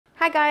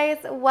Hi guys,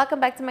 welcome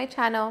back to my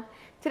channel.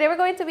 Today we're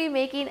going to be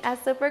making a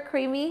super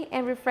creamy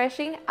and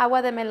refreshing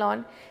agua de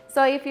melon.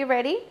 So if you're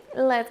ready,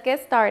 let's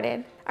get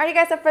started. Alright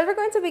guys, so first we're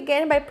going to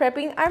begin by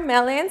prepping our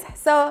melons.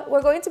 So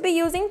we're going to be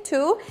using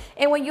 2,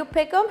 and when you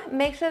pick them,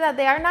 make sure that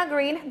they are not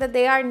green, that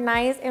they are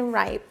nice and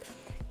ripe.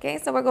 Okay,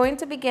 so we're going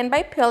to begin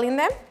by peeling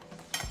them.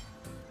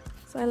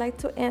 So I like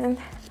to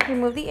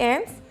remove the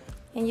ends,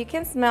 and you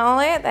can smell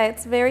it, that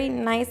it's very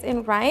nice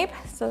and ripe.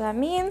 So that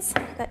means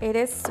that it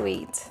is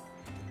sweet.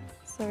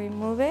 So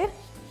remove it,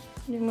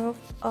 remove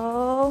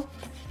all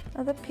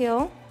of the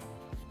peel.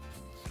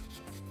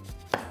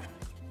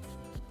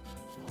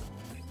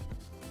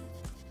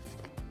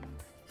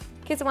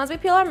 Okay, so once we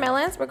peel our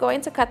melons, we're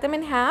going to cut them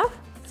in half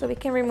so we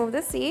can remove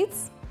the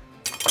seeds.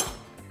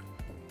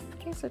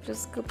 Okay, so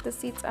just scoop the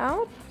seeds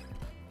out.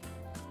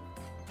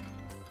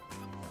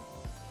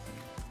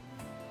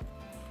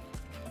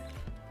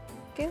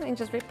 Okay, and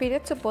just repeat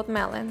it to both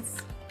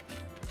melons.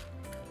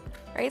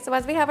 Alright, so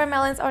as we have our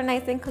melons all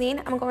nice and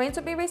clean, I'm going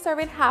to be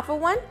reserving half of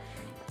one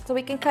so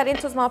we can cut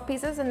into small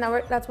pieces, and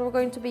now that's what we're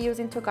going to be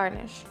using to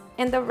garnish.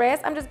 And the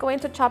rest, I'm just going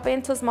to chop it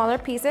into smaller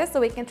pieces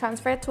so we can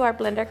transfer it to our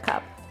blender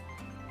cup.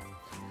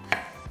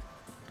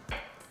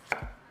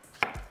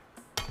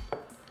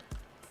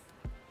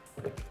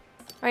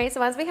 Alright,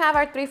 so as we have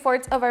our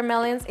 3/4 of our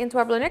melons into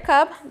our blender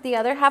cup, the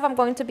other half I'm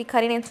going to be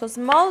cutting into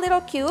small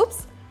little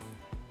cubes.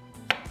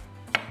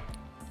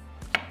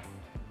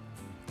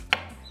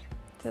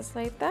 Just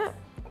like that.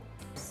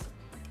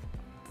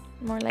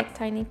 More like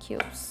tiny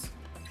cubes.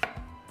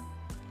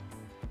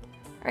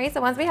 Alright,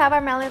 so once we have our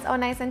melons all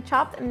nice and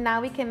chopped,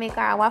 now we can make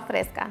our agua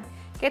fresca.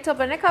 Okay, to a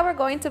blender cup, we're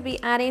going to be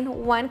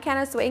adding 1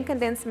 can of sweetened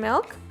condensed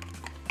milk,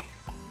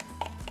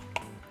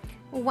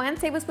 1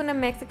 tablespoon of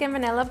Mexican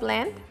vanilla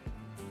blend,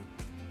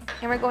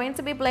 and we're going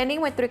to be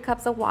blending with 3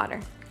 cups of water.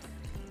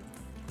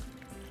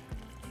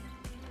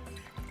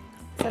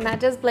 So not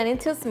just blending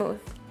too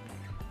smooth.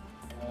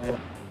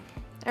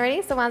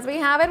 Alrighty, so once we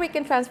have it, we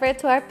can transfer it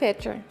to our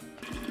pitcher.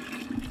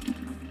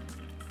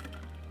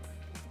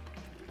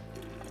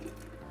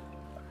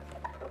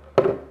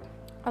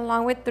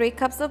 Along with 3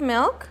 cups of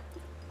milk.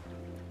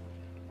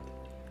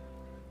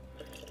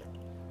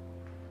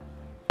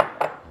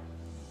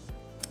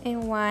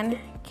 And 1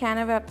 can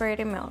of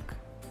evaporated milk.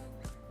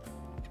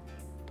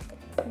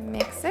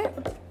 Mix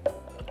it.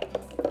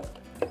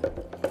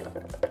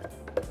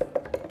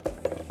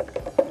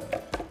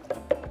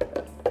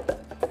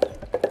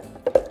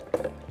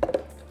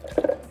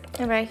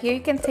 And right here you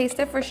can taste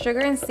it for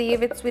sugar and see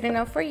if it's sweet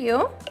enough for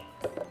you.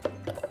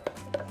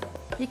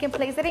 You can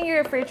place it in your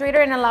refrigerator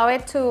and allow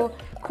it to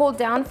cool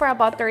down for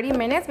about 30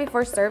 minutes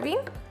before serving.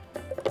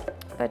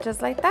 But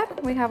just like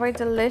that, we have our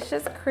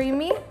delicious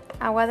creamy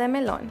agua de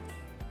melon.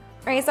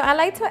 Alright, so I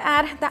like to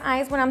add the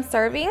ice when I'm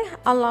serving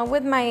along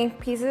with my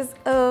pieces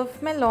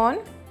of melon.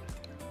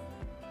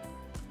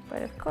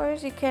 But of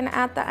course you can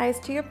add the ice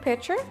to your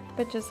pitcher,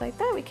 but just like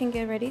that we can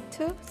get ready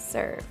to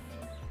serve.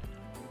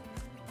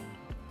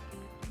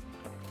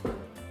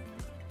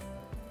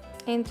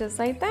 And just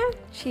like that,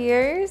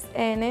 cheers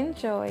and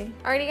enjoy.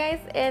 Alrighty guys,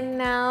 and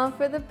now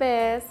for the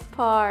best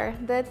part,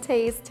 the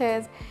taste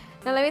test.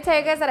 Now let me tell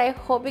you guys that I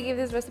hope you give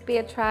this recipe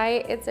a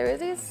try. It's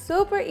seriously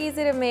super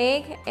easy to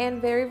make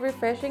and very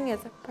refreshing.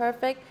 It's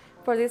perfect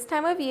for this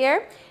time of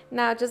year.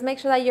 Now just make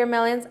sure that your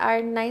melons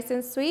are nice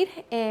and sweet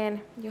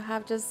and you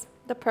have just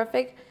the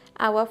perfect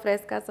agua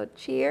fresca. So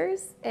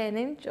cheers and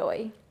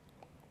enjoy.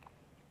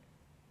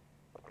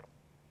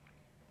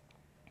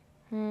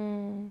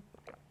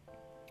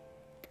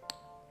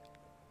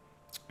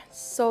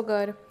 So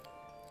good,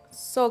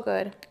 so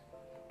good.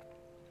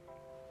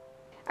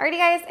 Alrighty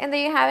guys, and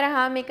there you have it on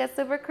how to make a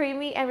super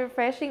creamy and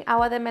refreshing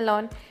agua de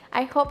melon.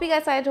 I hope you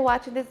guys enjoyed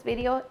watching this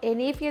video,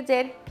 and if you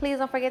did, please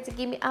don't forget to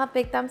give me a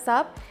big thumbs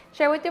up,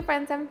 share with your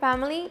friends and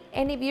family,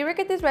 and if you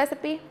regret this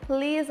recipe,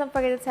 please don't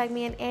forget to tag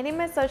me in any of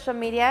my social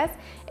medias,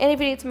 and if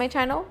you're new to my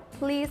channel,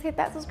 please hit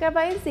that subscribe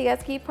button so you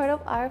guys can be part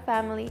of our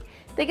family.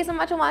 Thank you so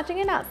much for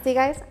watching, and I'll see you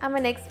guys on my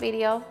next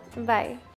video. Bye.